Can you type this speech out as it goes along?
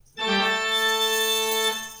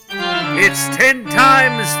It's 10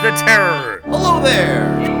 times the terror. Hello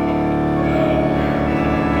there!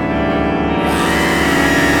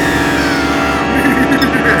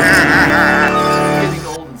 Getting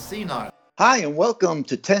old and senile. Hi, and welcome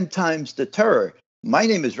to 10 Times the Terror. My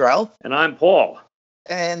name is Ralph. And I'm Paul.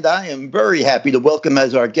 And I am very happy to welcome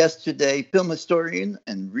as our guest today film historian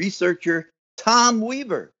and researcher Tom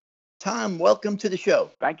Weaver. Tom, welcome to the show.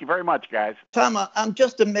 Thank you very much, guys. Tom, I'm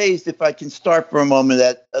just amazed if I can start for a moment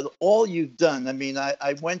at all you've done. I mean,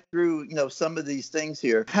 I went through, some of these things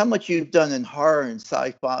here. How much you've done in horror and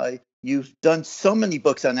sci-fi. You've done so many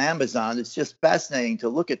books on Amazon. It's just fascinating to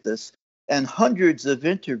look at this. And hundreds of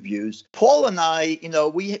interviews. Paul and I,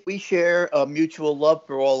 we share a mutual love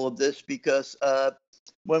for all of this because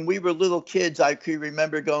when we were little kids, I could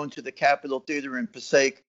remember going to the Capitol Theater in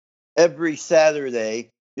Passaic every Saturday.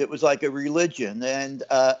 It was like a religion. And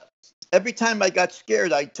every time I got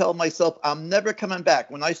scared, I'd tell myself, I'm never coming back.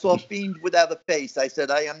 When I saw Fiend Without a Face, I said,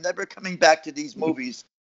 I am never coming back to these movies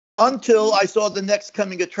until I saw the next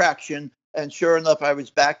coming attraction. And sure enough, I was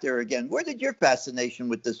back there again. Where did your fascination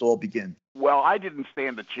with this all begin? Well, I didn't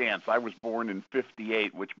stand a chance. I was born in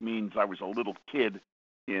 58, which means I was a little kid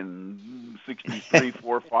in 63,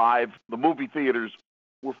 4, 5. The movie theaters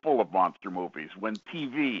were full of monster movies. When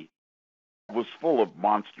TV was full of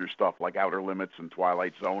monster stuff like Outer Limits and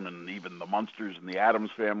Twilight Zone and even the Munsters and the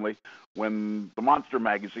Addams Family. When the monster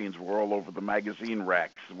magazines were all over the magazine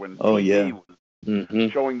racks. When TV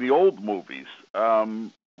was showing the old movies.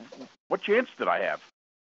 What chance did I have?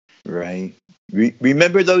 Right.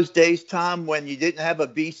 Remember those days, Tom, when you didn't have a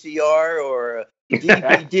VCR or a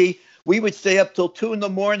DVD? We would stay up till 2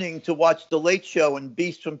 a.m. to watch The Late Show and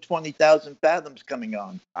Beast from 20,000 Fathoms coming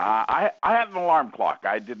on. I had an alarm clock.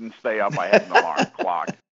 I didn't stay up. I had an alarm clock.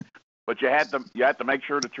 But you had to make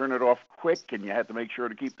sure to turn it off quick, and you had to make sure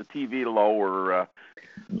to keep the TV low, or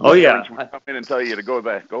parents would come in and tell you to go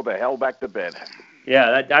the hell back to bed.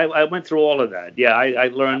 Yeah, I went through all of that. Yeah, I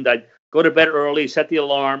learned I'd go to bed early, set the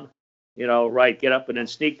alarm, get up and then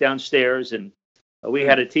sneak downstairs. And we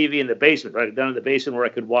had a TV in the basement, right down in the basement where I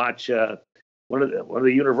could watch one of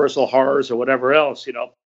the Universal horrors or whatever else,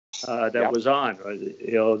 that was on,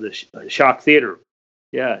 the Shock Theater.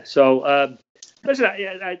 Yeah. So listen,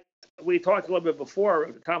 we talked a little bit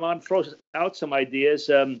before. Tom, I'm throwing out some ideas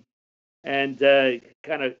and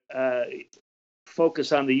kind of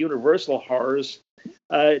focus on the Universal horrors.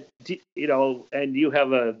 And you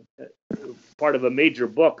have a part of a major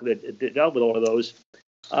book that dealt with all of those.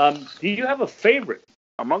 Do you have a favorite?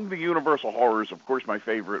 Among the Universal horrors, of course, my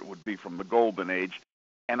favorite would be from the Golden Age.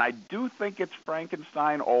 And I do think it's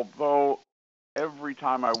Frankenstein, although every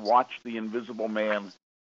time I watch The Invisible Man,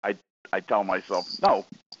 I tell myself, no,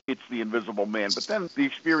 it's The Invisible Man. But then the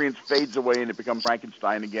experience fades away and it becomes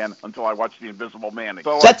Frankenstein again until I watch The Invisible Man again.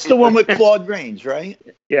 So that's the one with Claude Rains, right?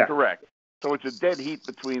 Yeah. Correct. So it's a dead heat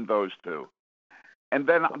between those two. And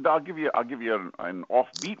then I'll give you an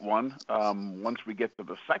offbeat one. Once we get to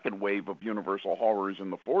the second wave of Universal horrors in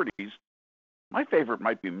the 40s, my favorite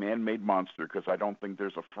might be Man-Made Monster, because I don't think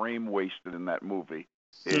there's a frame wasted in that movie.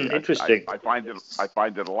 Interesting. I find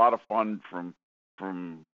it a lot of fun, from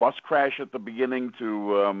bus crash at the beginning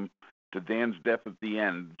to Dan's death at the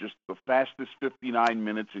end. Just the fastest 59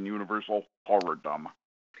 minutes in Universal horrordom.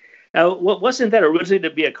 Now, wasn't that originally to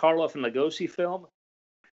be a Karloff and Lugosi film?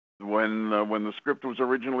 When the script was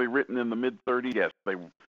originally written in the mid-30s, yes, they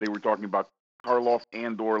were talking about Karloff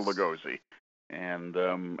and/or Lugosi, and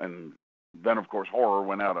then of course horror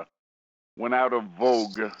went out of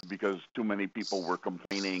vogue because too many people were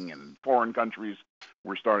complaining, and foreign countries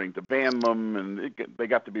were starting to ban them, and they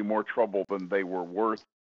got to be more trouble than they were worth.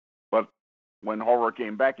 But when horror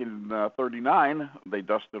came back in '39, they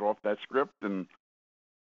dusted off that script and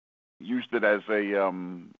used it as a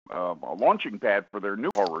launching pad for their new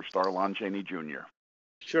horror star, Lon Chaney Jr.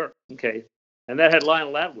 Sure. Okay. And that had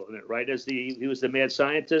Lionel Atwill in it, right? He was the mad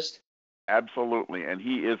scientist. Absolutely, and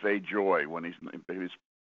he is a joy when he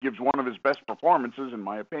gives one of his best performances, in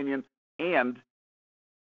my opinion. And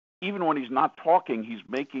even when he's not talking, he's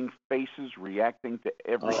making faces, reacting to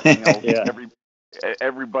everything else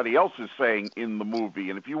everybody else is saying in the movie.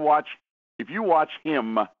 And if you watch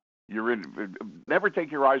him, you're in. Never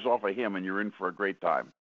take your eyes off of him, and you're in for a great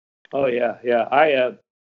time. Oh yeah. I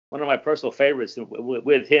one of my personal favorites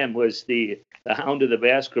with him was the Hound of the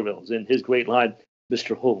Baskervilles, and his great line,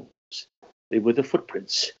 "Mr. Holmes, they were the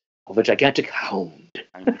footprints of a gigantic hound."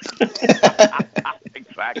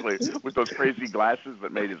 Exactly, with those crazy glasses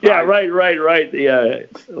that made his eyes. Yeah, right. The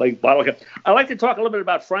like bottle cap. I'd like to talk a little bit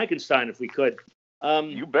about Frankenstein, if we could.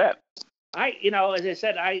 You bet. As I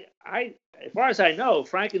said, as far as I know,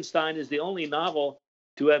 Frankenstein is the only novel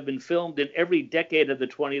to have been filmed in every decade of the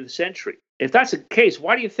 20th century. If that's the case,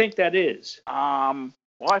 why do you think that is? Well,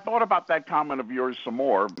 I thought about that comment of yours some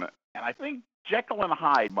more, and I think Jekyll and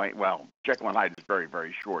Hyde Jekyll and Hyde is very,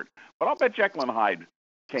 very short, but I'll bet Jekyll and Hyde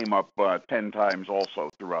came up 10 times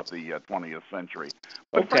also throughout the 20th century.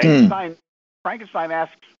 But Okay.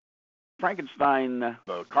 Frankenstein,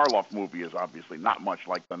 the Karloff movie is obviously not much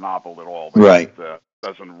like the novel at all. Right. It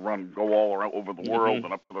doesn't go all around over the world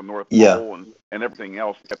and up to the North Yeah. Pole and everything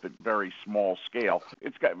else at a very small scale.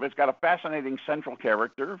 It's got a fascinating central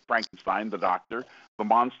character, Frankenstein, the doctor. The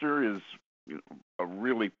monster is a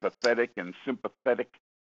really pathetic and sympathetic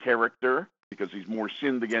character because he's more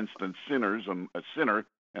sinned against than sinners and a sinner,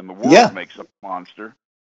 and the world Yeah. makes a monster.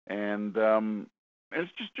 And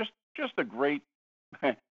it's just a great,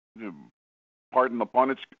 pardon the pun,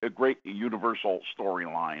 it's a great universal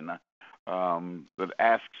storyline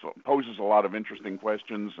that poses a lot of interesting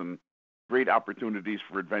questions and great opportunities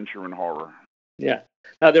for adventure and horror. Yeah.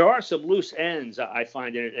 Now, there are some loose ends, I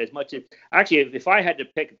find, in it, as much as... Actually, if I had to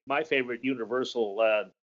pick my favorite Universal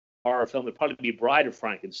horror film, it'd probably be Bride of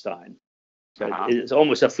Frankenstein. It's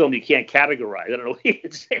almost a film you can't categorize. I don't know what you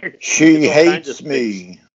could say. She hates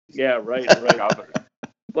me. Yeah, right.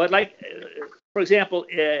 But for example,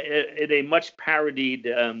 in a much parodied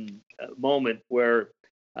moment where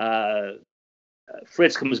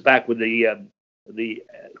Fritz comes back with the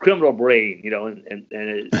criminal brain,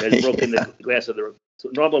 and has broken the glass of the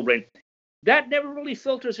normal brain, that never really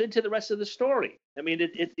filters into the rest of the story. I mean,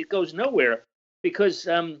 it goes nowhere because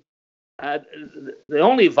the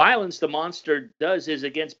only violence the monster does is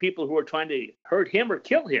against people who are trying to hurt him or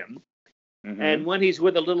kill him. Mm-hmm. And when he's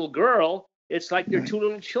with a little girl, it's like they're two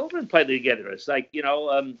little children playing together. It's like, two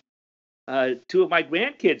of my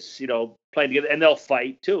grandkids, playing together, and they'll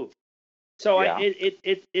fight too. So yeah.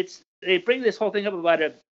 They bring this whole thing up about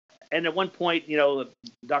it, and at one point,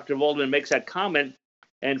 Dr. Voldman makes that comment,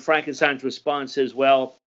 and Frankenstein's response is,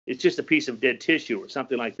 "Well, it's just a piece of dead tissue," or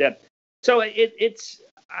something like that. So to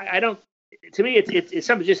me, it's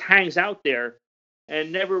something that just hangs out there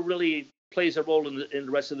and never really plays a role in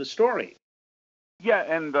the rest of the story. Yeah,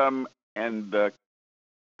 and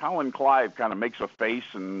Colin Clive kind of makes a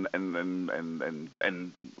face and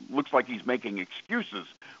looks like he's making excuses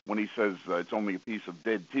when he says it's only a piece of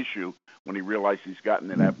dead tissue when he realizes he's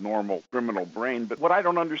gotten an abnormal criminal brain. But what I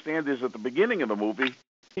don't understand is at the beginning of the movie,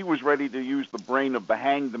 he was ready to use the brain of the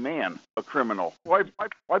hanged man, a criminal. Why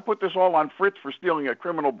put this all on Fritz for stealing a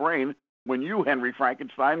criminal brain when you, Henry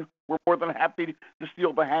Frankenstein, were more than happy to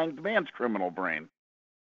steal the hanged man's criminal brain?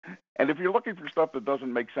 And if you're looking for stuff that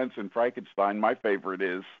doesn't make sense in Frankenstein, my favorite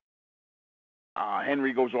is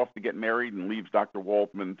Henry goes off to get married and leaves Dr.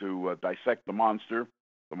 Waldman to dissect the monster.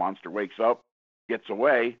 The monster wakes up, gets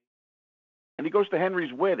away, and he goes to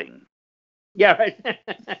Henry's wedding. Yeah, right.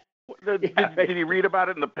 Did he read about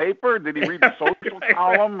it in the paper? Did he read the social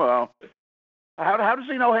column? How does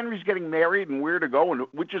he know Henry's getting married and where to go and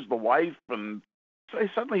which is the wife? And so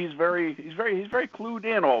suddenly he's very clued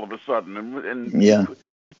in all of a sudden, and yeah.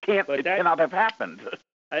 It cannot have happened.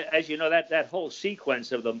 As you know, that whole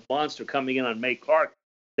sequence of the monster coming in on May Clark,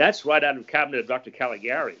 that's right out of the Cabinet of Dr.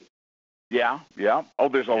 Caligari. Yeah. Oh,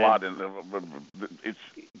 there's a lot in there. It's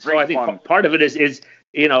great so I think fun. Part of it is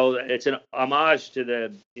it's an homage to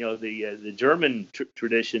the German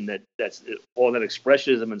tradition that's all that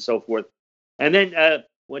expressionism and so forth. And then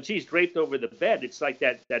when she's draped over the bed, it's like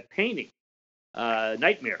that painting,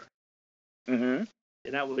 Nightmare. Mm-hmm.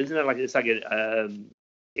 And isn't that like it's like a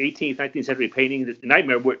 18th, 19th century painting,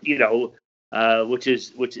 Nightmare, which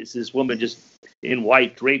is this woman just in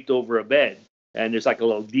white draped over a bed, and there's like a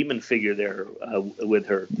little demon figure there with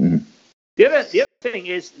her. Mm-hmm. The other thing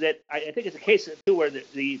is that I think it's a case too where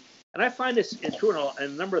and I find this is true in a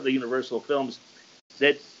number of the Universal films,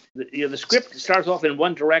 that the script starts off in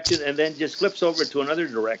one direction and then just flips over to another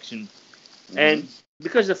direction, mm-hmm. and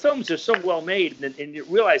because the films are so well made, and you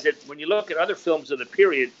realize that when you look at other films of the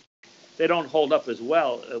period, they don't hold up as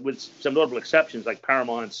well, with some notable exceptions like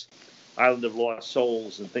Paramount's Island of Lost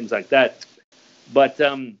Souls and things like that. But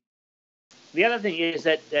the other thing is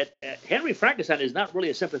that Henry Frankenstein is not really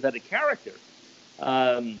a sympathetic character,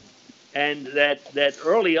 and that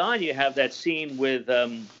early on you have that scene with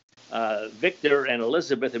Victor and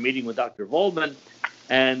Elizabeth are meeting with Dr. Voldman,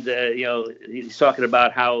 and he's talking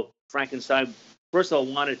about how Frankenstein first of all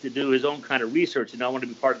wanted to do his own kind of research and not want to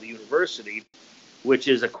be part of the university, which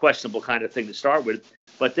is a questionable kind of thing to start with.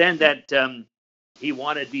 But then that he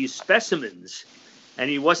wanted these specimens, and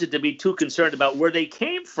he wasn't to be too concerned about where they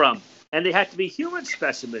came from, and they had to be human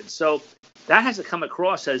specimens. So that has to come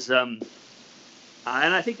across as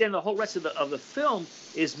And I think then the whole rest of the film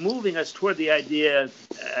is moving us toward the idea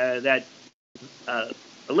that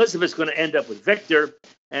Elizabeth's going to end up with Victor,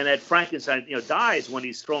 and that Frankenstein, dies when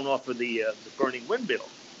he's thrown off of the burning windmill.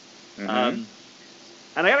 Mm-hmm.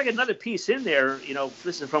 And I got to get another piece in there.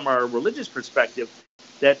 This is from our religious perspective,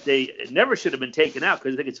 that they never should have been taken out,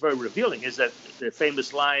 because I think it's very revealing. Is that the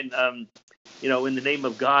famous line, in the name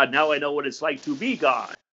of God, now I know what it's like to be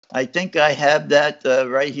God. I think I have that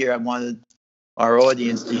right here. I wanted our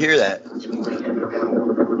audience to hear that. It's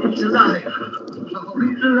alive. Oh,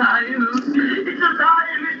 it's alive. It's alive.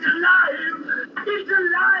 It's alive. It's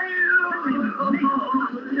alive. Oh,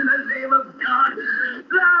 in the name of God.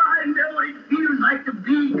 Now I know what it feels like to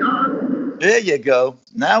be God. There you go.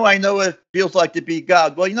 Now I know what it feels like to be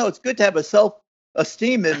God. Well, it's good to have a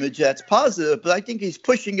self-esteem image that's positive, but I think he's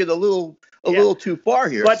pushing it a little too far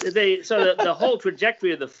here. But the whole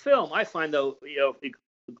trajectory of the film, I find, though,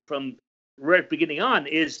 from right beginning on,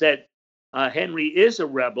 is that Henry is a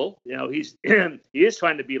rebel. He is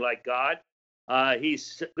trying to be like God.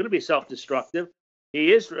 He's going to be self-destructive.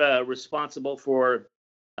 He is responsible for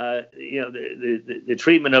the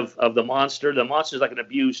treatment of the monster. The monster is like an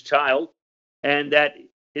abused child, and that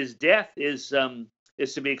his death is to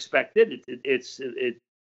be expected.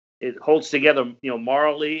 It holds together,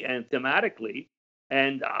 morally and thematically,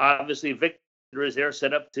 and obviously Victor is there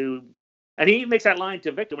set up to, and he makes that line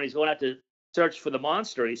to Victor when he's going out to search for the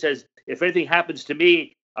monster. He says, "If anything happens to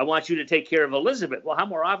me, I want you to take care of Elizabeth." Well, how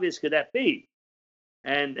more obvious could that be?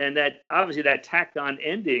 And that obviously that tacked on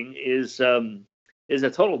ending is a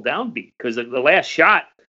total downbeat, because the last shot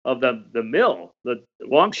of the mill, the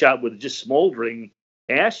long shot with just smoldering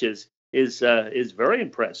ashes, is very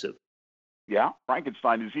impressive. Yeah,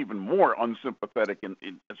 Frankenstein is even more unsympathetic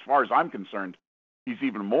as far as I'm concerned. He's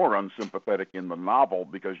even more unsympathetic in the novel,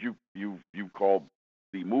 because you called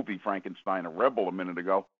the movie Frankenstein a rebel a minute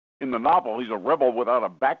ago. In the novel, he's a rebel without a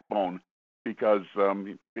backbone, because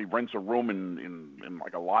he rents a room in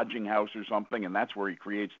like a lodging house or something, and that's where he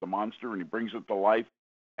creates the monster and he brings it to life.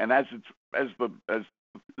 And as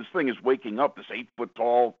this thing is waking up, this 8-foot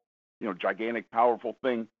tall, gigantic, powerful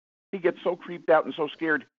thing, he gets so creeped out and so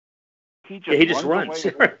scared. He just runs.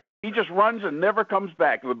 He just runs and never comes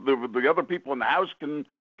back. The other people in the house can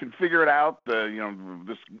figure it out.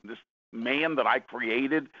 This man that I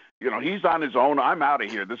created, he's on his own. I'm out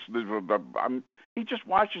of here. He just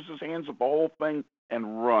washes his hands of the whole thing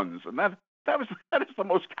and runs. And that is the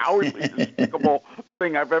most cowardly, despicable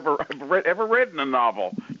thing I've ever read in a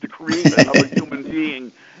novel. To create another human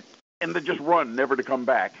being and to just run, never to come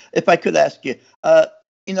back. If I could ask you,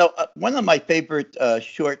 one of my favorite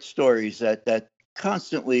short stories that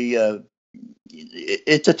constantly,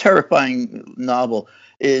 it's a terrifying novel,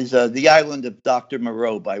 is The Island of Dr.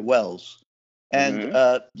 Moreau by Wells. And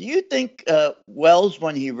do you think Wells,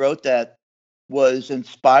 when he wrote that, was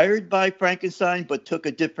inspired by Frankenstein, but took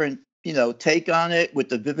a different, take on it with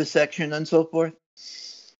the vivisection and so forth?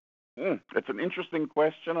 It's an interesting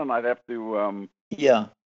question, and I'd have to. Yeah.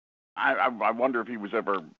 I wonder if he was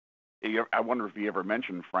ever. I wonder if he ever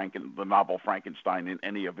mentioned the novel Frankenstein in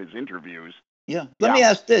any of his interviews. Yeah. Let me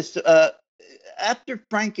ask this: after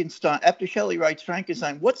Shelley writes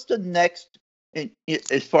Frankenstein, what's the next?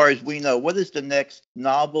 As far as we know, what is the next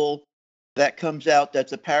novel that comes out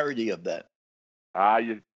that's a parody of that?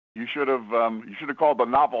 You should have called the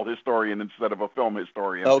novel historian instead of a film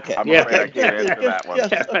historian. Okay. I'm afraid I can't answer that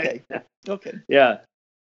one. Okay. Yeah.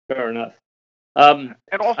 Fair enough. And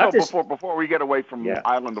also, before we get away from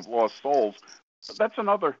Island of Lost Souls, that's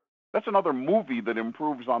another movie that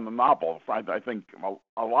improves on the novel. I think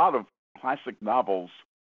a lot of classic novels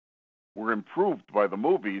were improved by the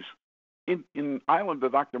movies. In Island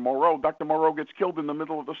of Dr. Moreau gets killed in the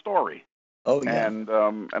middle of the story. Oh yeah. And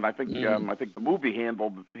I think the movie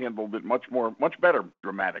handled it much better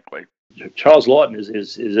dramatically. Charles Lawton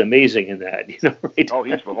is amazing in that. Right? Oh,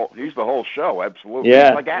 he's the whole show. Absolutely.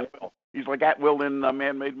 Yeah. He's like Atwill in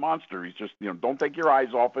Man-Made Monster. He's just don't take your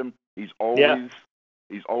eyes off him. He's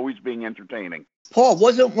always being entertaining. Paul,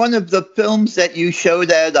 wasn't one of the films that you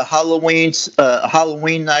showed at a Halloween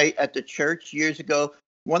night at the church years ago?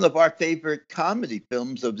 One of our favorite comedy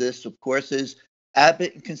films of this, of course, is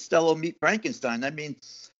Abbott and Costello Meet Frankenstein. I mean,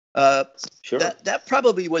 sure. That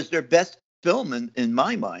probably was their best film in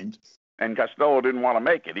my mind. And Costello didn't want to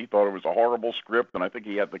make it. He thought it was a horrible script, and I think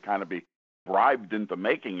he had to kind of be bribed into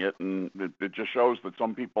making it. And it just shows that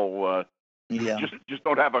some people just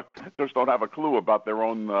don't have a clue about their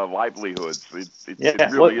own livelihoods.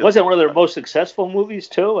 It really wasn't one of their most successful movies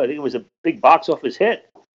too. I think it was a big box office hit.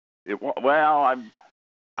 I'm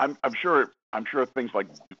sure I'm sure things like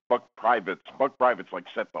Buck Privates like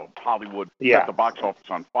set the box office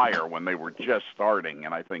on fire when they were just starting,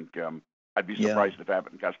 and I think I'd be surprised if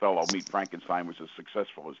Abbott and Costello Meet Frankenstein was as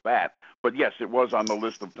successful as that. But yes, it was on the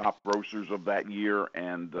list of top grossers of that year,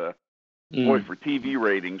 and boy, for TV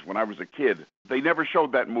ratings, when I was a kid, they never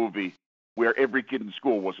showed that movie where every kid in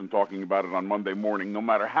school wasn't talking about it on Monday morning, no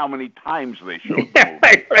matter how many times they showed the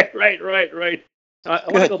movie. Right. I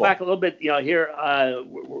want to go back a little bit. Here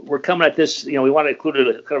we're coming at this. We want to include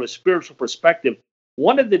a kind of a spiritual perspective.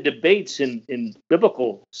 One of the debates in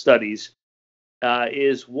biblical studies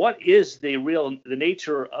is what is the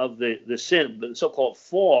nature of the sin, the so-called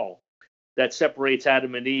fall that separates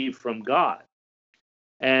Adam and Eve from God.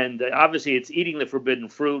 And obviously, it's eating the forbidden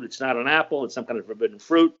fruit. It's not an apple. It's some kind of forbidden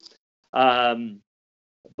fruit.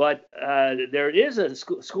 But there is a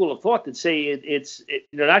school of thought that say it's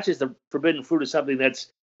not just the forbidden fruit is something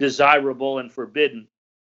that's desirable and forbidden,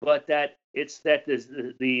 but that it's that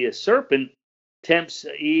the serpent tempts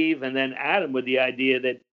Eve and then Adam with the idea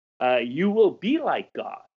that you will be like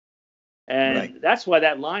God, and that's why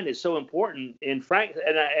that line is so important in Frank.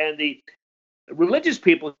 And the religious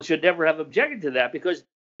people should never have objected to that, because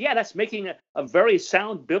that's making a very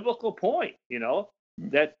sound biblical point.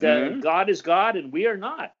 That God is God and we are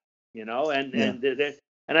not, and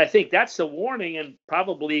I think that's the warning. And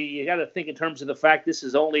probably you got to think in terms of the fact this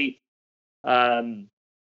is only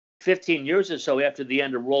 15 years or so after the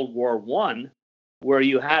end of World War I, where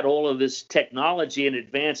you had all of this technology and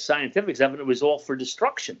advanced scientific stuff, and it was all for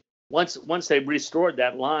destruction. Once they restored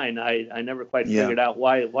that line, I never quite figured out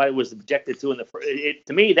why it was objected to.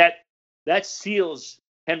 To me, that seals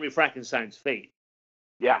Henry Frankenstein's fate.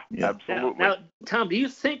 Yeah, absolutely. Now, Tom, do you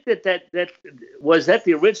think that was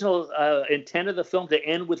the original intent of the film, to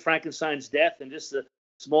end with Frankenstein's death and just the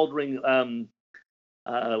smoldering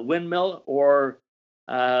windmill, or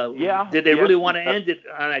did they really want to end it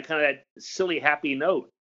on a kind of that silly, happy note?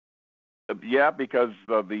 Yeah, because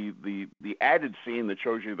the added scene that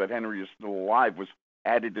shows you that Henry is still alive was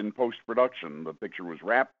added in post-production. The picture was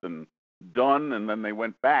wrapped and done, and then they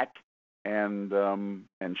went back and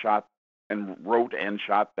shot and wrote and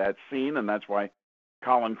shot that scene, and that's why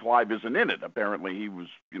Colin Clive isn't in it. Apparently he was,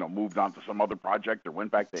 moved on to some other project or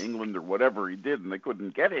went back to England or whatever he did, and they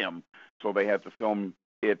couldn't get him, so they had to film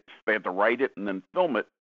it. They had to write it and then film it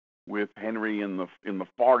with Henry in the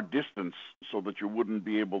far distance, so that you wouldn't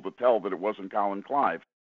be able to tell that it wasn't Colin Clive.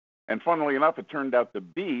 And funnily enough, it turned out to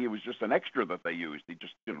be, it was just an extra that they used. He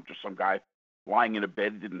just some guy lying in a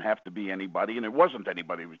bed. It didn't have to be anybody, and it wasn't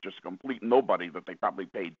anybody. It was just a complete nobody that they probably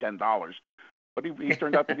paid $10. But he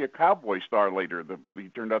turned out to be a cowboy star later. He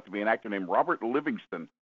turned out to be an actor named Robert Livingston,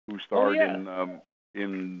 who starred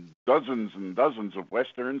in dozens and dozens of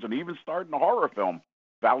westerns, and even starred in a horror film,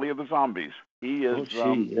 Valley of the Zombies. He is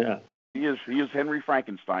he is Henry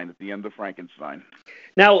Frankenstein at the end of Frankenstein.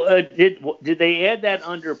 Now, did they add that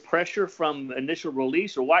under pressure from initial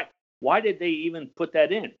release, or why did they even put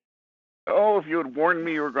that in? Oh, if you had warned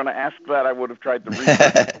me you were going to ask that, I would have tried to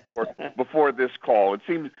research before this call. It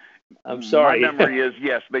seems. I'm sorry. My memory is,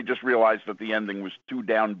 yes, they just realized that the ending was too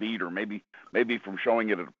downbeat, or maybe from showing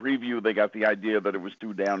it at a preview, they got the idea that it was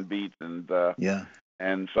too downbeat,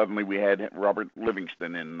 and suddenly we had Robert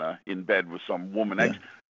Livingston in bed with some woman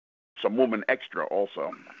extra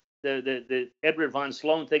also. The Edward von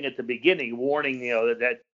Sloan thing at the beginning, warning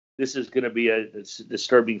that this is going to be a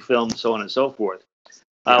disturbing film, so on and so forth.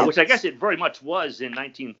 Which I guess it very much was in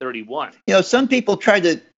 1931. Some people try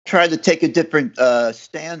to take a different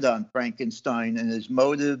stand on Frankenstein and his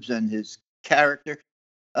motives and his character.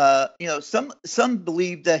 Some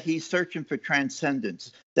believe that he's searching for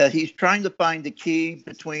transcendence, that he's trying to find the key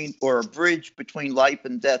between, or a bridge between life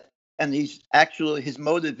and death. And his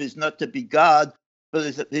motive is not to be God, but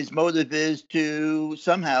his motive is to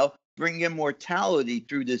somehow bring immortality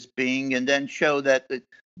through this being, and then show that the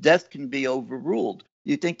death can be overruled.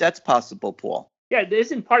 You think that's possible, Paul? Yeah,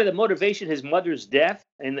 isn't part of the motivation his mother's death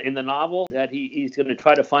in the novel, that he's going to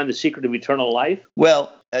try to find the secret of eternal life?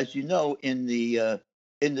 Well, as you know, in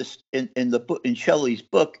Shelley's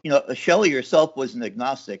book, Shelley herself was an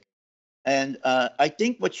agnostic, and I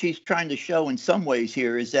think what she's trying to show in some ways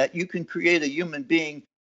here is that you can create a human being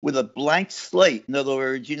with a blank slate. In other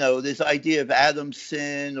words, this idea of Adam's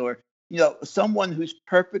sin, or someone who's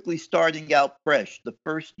perfectly starting out fresh, the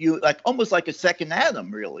first almost like a second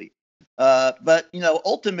Adam, really. But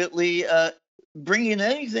ultimately, bringing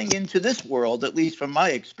anything into this world, at least from my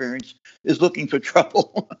experience, is looking for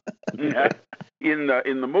trouble. Yeah. In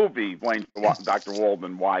the movie, explains to Dr.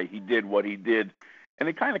 Waldman why he did what he did, and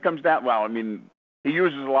it kind of comes down. Well, I mean, he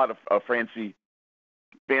uses a lot of fancy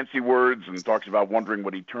fancy words and talks about wondering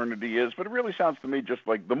what eternity is, but it really sounds to me just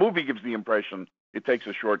like the movie gives the impression, it takes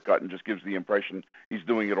a shortcut and just gives the impression he's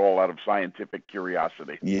doing it all out of scientific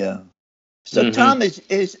curiosity. Yeah. So, Tom, is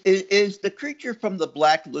the Creature from the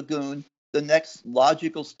Black Lagoon the next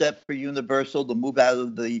logical step for Universal to move out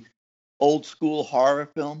of the old school horror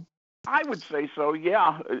film? I would say so,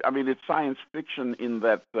 yeah. I mean, it's science fiction in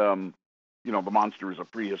that, the monster is a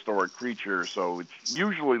prehistoric creature, so it's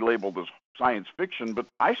usually labeled as science fiction, but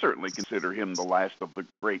I certainly consider him the last of the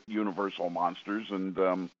great Universal monsters.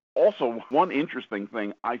 And also, one interesting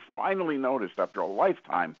thing I finally noticed after a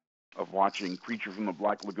lifetime of watching Creature from the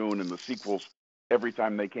Black Lagoon and the sequels every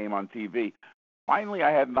time they came on TV, finally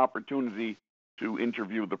I had an opportunity to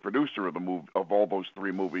interview the producer of the movie, of all those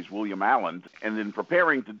three movies, William Allen. And in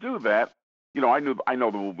preparing to do that, I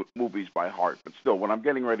know the movies by heart, but still, when I'm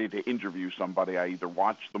getting ready to interview somebody, I either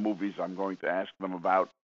watch the movies I'm going to ask them about,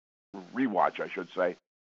 rewatch, I should say,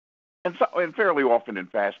 and fairly often in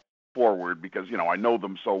fast forward because I know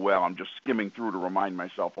them so well. I'm just skimming through to remind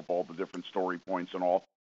myself of all the different story points and all.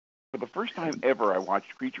 For the first time ever, I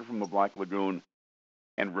watched Creature from the Black Lagoon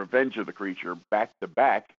and Revenge of the Creature back to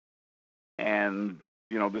back. And,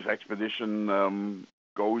 this expedition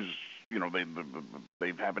goes,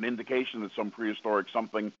 they have an indication that some prehistoric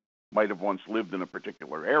something might have once lived in a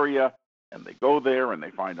particular area. And they go there and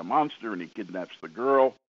they find a monster and he kidnaps the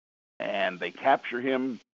girl and they capture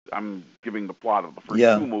him. I'm giving the plot of the first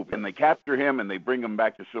two movies. And they capture him and they bring him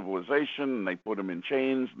back to civilization and they put him in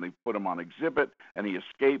chains and they put him on exhibit and he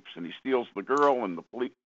escapes and he steals the girl and the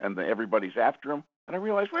police and everybody's after him. And I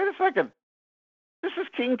realized, wait a second, this is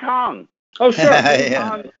King Kong. Oh,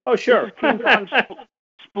 sure. Oh, sure. King Kong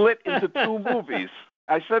split into two movies.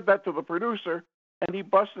 I said that to the producer and he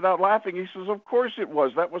busted out laughing. He says, of course it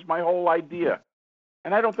was. That was my whole idea.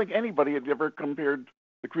 And I don't think anybody had ever compared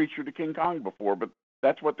the Creature to King Kong before, but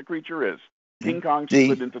that's what the Creature is. King Kong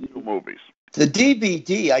split into two movies. The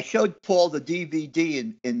DVD, I showed Paul the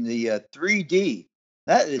DVD in the 3D.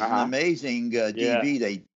 That is an amazing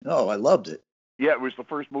DVD. I loved it. Yeah, it was the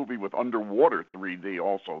first movie with underwater 3D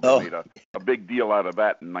also. They made a big deal out of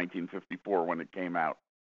that in 1954 when it came out.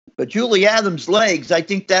 But Julie Adams' legs, I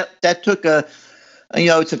think that took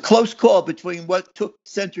it's a close call between what took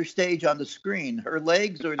center stage on the screen, her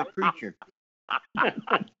legs or the Creature.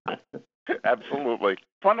 Absolutely.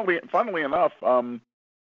 Funnily enough,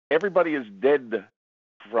 everybody is dead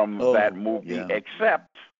from that movie except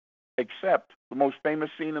the most famous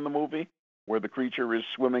scene in the movie where the Creature is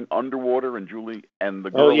swimming underwater and Julie and the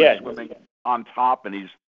girl is swimming on top and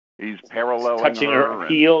he's paralleling touching her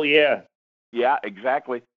heel. Yeah,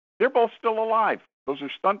 exactly. They're both still alive. Those are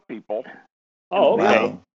stunt people. Oh, okay.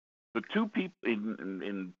 Wow. The two people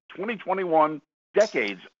in 2021,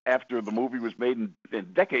 decades after the movie was made and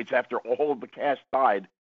decades after all of the cast died,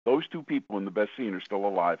 those two people in the best scene are still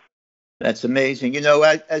alive. That's amazing.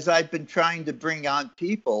 As I've been trying to bring on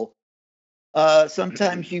people,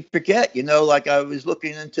 sometimes you forget, like I was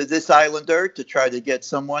looking into This Island Earth to try to get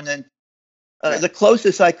someone, and the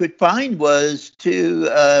closest I could find was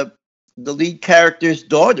to the lead character's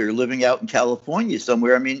daughter living out in California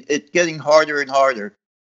somewhere. I mean, it's getting harder and harder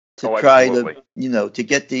to try to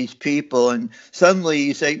get these people. And suddenly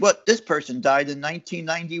you say, what, this person died in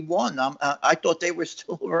 1991. I thought they were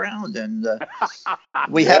still around. And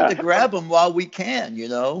we have to grab them while we can,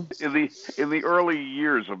 In the early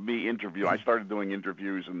years of me interviewing, I started doing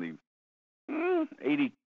interviews in the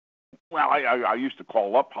 80. Well, I used to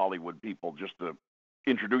call up Hollywood people just to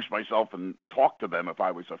introduce myself and talk to them if I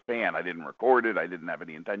was a fan. I didn't record it. I didn't have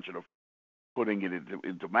any intention of putting it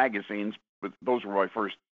into magazines, but those were my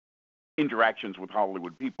first interactions with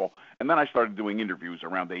Hollywood people. And then I started doing interviews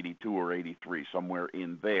around 82 or 83, somewhere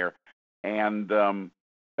in there. And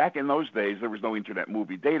back in those days, there was no Internet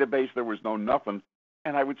Movie Database. There was no nothing.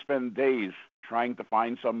 And I would spend days trying to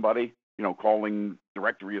find somebody, calling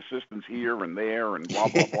directory assistants here and there and blah,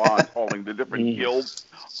 blah, blah, and calling the different guilds,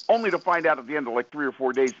 only to find out at the end of 3 or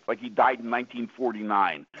 4 days, he died in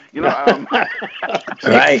 1949.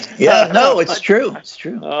 Right. Yeah, no, it's true. It's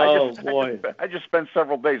true. Boy. I just spent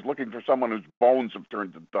several days looking for someone whose bones have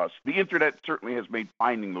turned to dust. The Internet certainly has made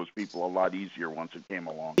finding those people a lot easier once it came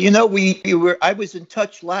along. I was in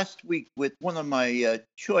touch last week with one of my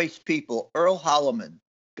choice people, Earl Holliman.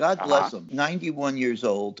 God bless him, 91 years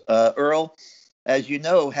old. Earl, as you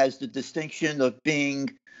know, has the distinction of being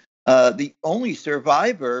the only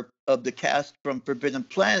survivor of the cast from Forbidden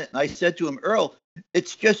Planet. And I said to him, Earl,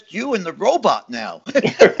 it's just you and the robot now.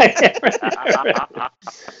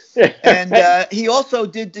 And he also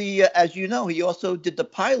did he also did the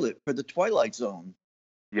pilot for The Twilight Zone.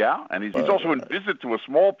 Yeah, and he's also in Visit to a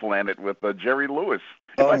Small Planet with Jerry Lewis.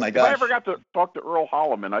 Oh If my I, If gosh. I ever got to talk to Earl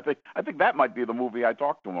Holliman, I think that might be the movie I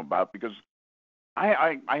talked to him about, because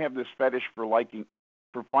I have this fetish for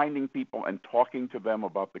finding people and talking to them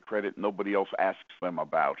about the credit nobody else asks them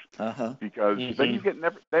about. Uh-huh. Because then you get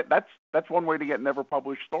that's one way to get never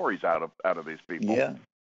published stories out of these people. Yeah.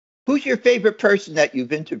 Who's your favorite person that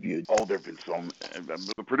you've interviewed? Oh, there've been so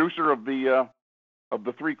the producer of the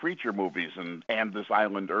three Creature movies and This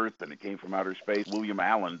Island Earth and It Came from Outer Space, William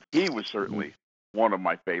Allen. He was certainly one of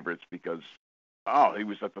my favorites because he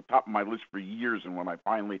was at the top of my list for years, and when I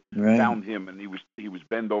finally found him, and he was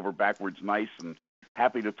bend over backwards nice and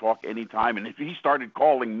happy to talk anytime. And if he started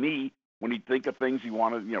calling me when he'd think of things he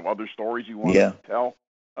wanted, other stories he wanted to tell,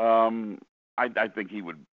 I think he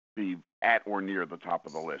would be at or near the top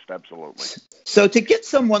of the list. Absolutely. So to get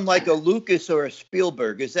someone like a Lucas or a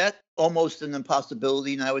Spielberg, is that almost an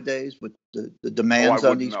impossibility nowadays with the demands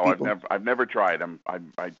on these people? I've never tried.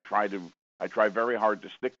 I try very hard to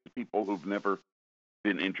stick to people who've never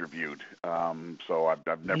been interviewed. So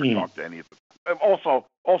I've never talked to any of them. Also,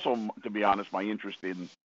 to be honest, my interest in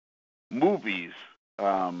movies,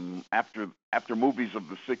 after movies of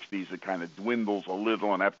the 60s, it kind of dwindles a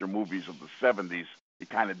little, and after movies of the 70s, it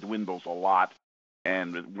kind of dwindles a lot.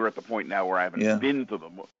 And we're at the point now where I haven't been to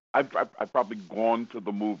them. I've probably gone to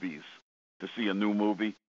the movies to see a new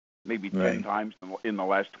movie maybe 10 times in the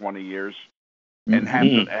last 20 years. And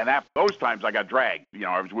after those times, I got dragged.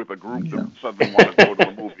 I was with a group that suddenly wanted to go to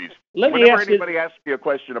the movies. Whenever anybody asks me a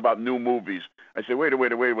question about new movies, I say, wait.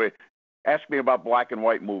 Ask me about black and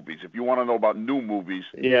white movies. If you want to know about new movies,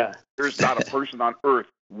 there's not a person on earth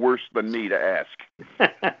worse than me to ask.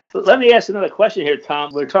 Let me ask another question here,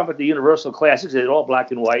 Tom. We're talking about the Universal classics. They're all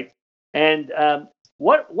black and white. And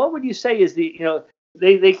what would you say is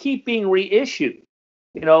they keep being reissued,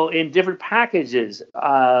 in different packages,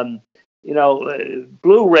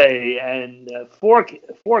 Blu-ray and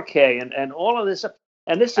 4K and all of this.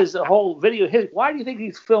 And this is a whole video. Why do you think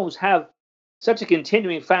these films have such a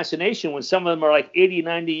continuing fascination when some of them are like 80,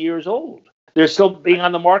 90 years old? They're still being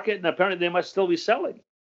on the market, and apparently they must still be selling.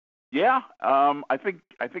 Yeah, I think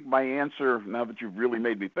my answer, now that you've really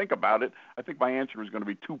made me think about it, I think my answer is going to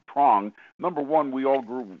be two-pronged. Number one, we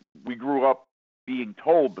grew up being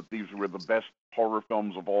told that these were the best horror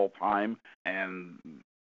films of all time, and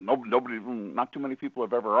not too many people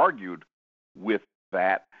have ever argued with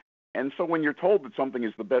that. And so when you're told that something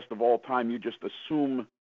is the best of all time, you just assume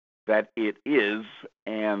that it is,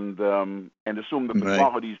 and assume that the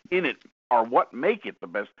qualities in it are what make it the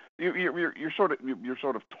best. You're sort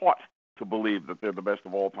of taught to believe that they're the best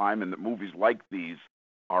of all time, and that movies like these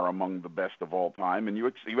are among the best of all time, and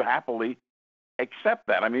you happily accept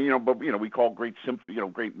that. I mean, we call great symphony,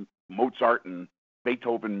 great Mozart and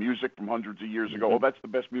Beethoven music from hundreds of years ago. Oh, that's the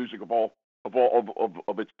best music of all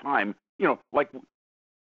of its time. Like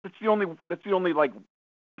that's the only like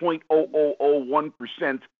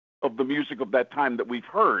 0.0001% of the music of that time that we've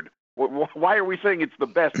heard. Why are we saying it's the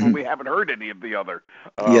best when we haven't heard any of the other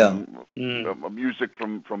music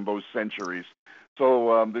from those centuries?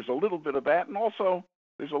 So there's a little bit of that, and also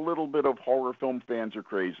there's a little bit of horror film fans are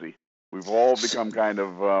crazy. We've all become kind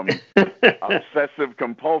of obsessive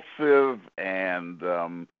compulsive, and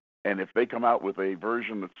if they come out with a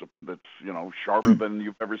version that's sharper than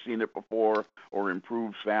you've ever seen it before, or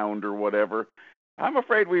improved sound or whatever, I'm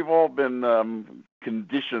afraid we've all been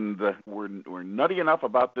conditioned. We're nutty enough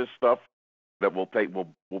about this stuff that we'll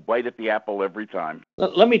bite at the apple every time.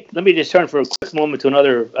 Let me just turn for a quick moment to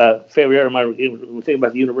another favorite area of mine. When we think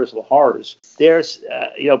about the Universal horrors, there's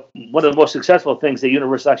one of the most successful things that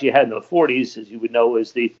Universal actually had in the 40s, as you would know,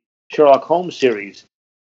 is the Sherlock Holmes series.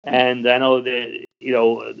 And I know that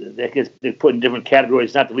they put in different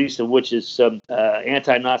categories, not the least of which is some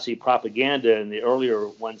anti-Nazi propaganda in the earlier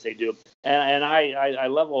ones they do. And I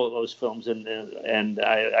love all of those films, and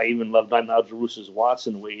I even love Nigel Russ's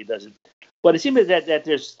Watson, the way he does it. But it seems that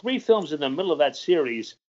there's three films in the middle of that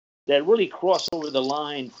series that really cross over the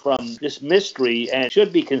line from this mystery and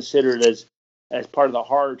should be considered as part of the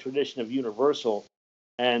horror tradition of Universal.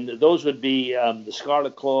 And those would be the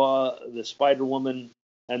Scarlet Claw, the Spider Woman,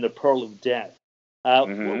 and the Pearl of Death.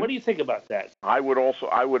 What do you think about that? I would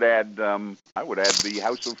add the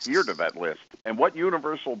House of Fear to that list. And what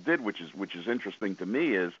Universal did, which is interesting to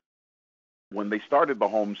me, is when they started the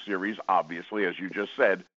Holmes series, obviously, as you just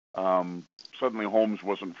said, suddenly Holmes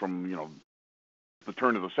wasn't from the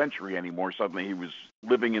turn of the century anymore. Suddenly he was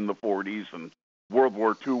living in the 40s, and World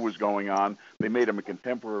War II was going on. They made him a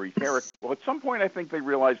contemporary character. Well, at some point, I think they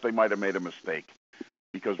realized they might have made a mistake.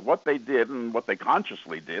 Because what they did, and what they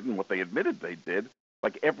consciously did, and what they admitted they did,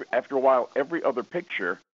 like after a while, every other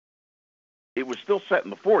picture, it was still set in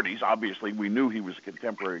the 40s. Obviously, we knew he was a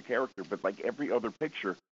contemporary character, but like every other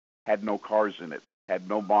picture had no cars in it, had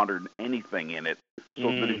no modern anything in it,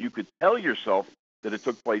 so that if you could tell yourself that it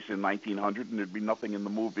took place in 1900 and there'd be nothing in the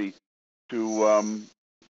movie to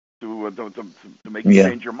make you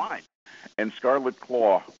change your mind. And Scarlet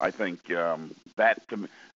Claw, I think that to me,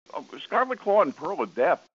 Scarlet Claw and Pearl of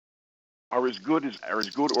Death are as good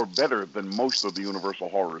or better than most of the Universal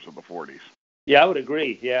horrors of the 40s. Yeah, I would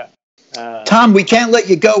agree. Yeah. Tom, we can't let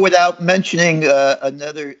you go without mentioning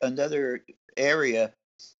another area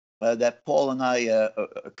that Paul and I are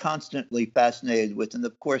constantly fascinated with, and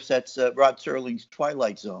of course that's Rod Serling's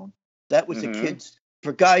Twilight Zone. That was a kid's,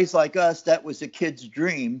 for guys like us, that was a kid's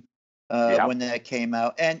dream when that came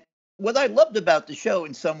out. And what I loved about the show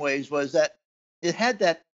in some ways was that it had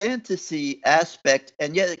that fantasy aspect,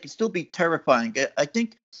 and yet it could still be terrifying. I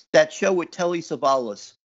think that show with Telly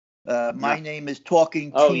Savalas, My Name is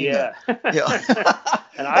Talking Oh, Tina. yeah.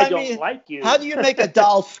 And I don't mean, like you. How do you make a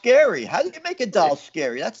doll scary? How do you make a doll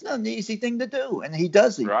scary? That's not an easy thing to do, and he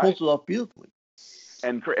does. He pulls it off beautifully.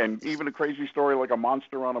 And even a crazy story like a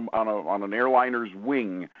monster on an airliner's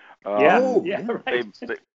wing. Right.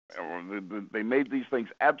 They made these things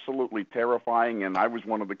absolutely terrifying, and I was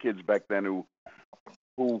one of the kids back then who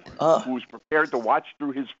was prepared to watch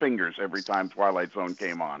through his fingers every time Twilight Zone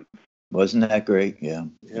came on. Wasn't that great? Yeah.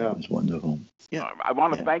 It was wonderful. Yeah. I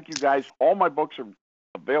want to thank you guys. All my books are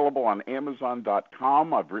available on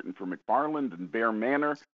Amazon.com. I've written for McFarland and Bear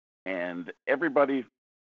Manor, and everybody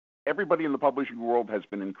in the publishing world has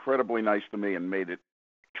been incredibly nice to me and made it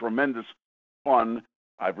tremendous fun.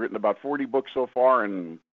 I've written about 40 books so far,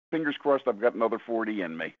 and fingers crossed I've got another 40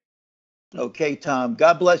 in me. Okay, Tom.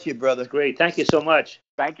 God bless you, brother. Great. Thank you so much.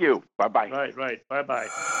 Thank you. Bye-bye. Right. Bye-bye.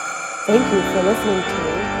 Thank you for listening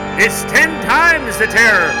to It's 10 times the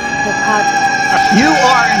terror. the podcast. You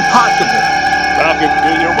are impossible. Well,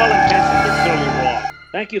 you're well-intentioned, but totally wrong.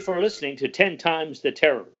 Thank you for listening to 10 Times the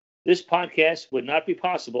Terror. This podcast would not be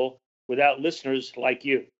possible without listeners like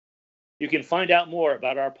you. You can find out more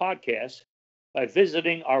about our podcast by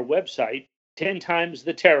visiting our website,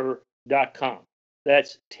 10timestheterror.com.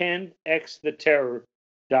 That's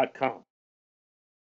 10xtheterror.com.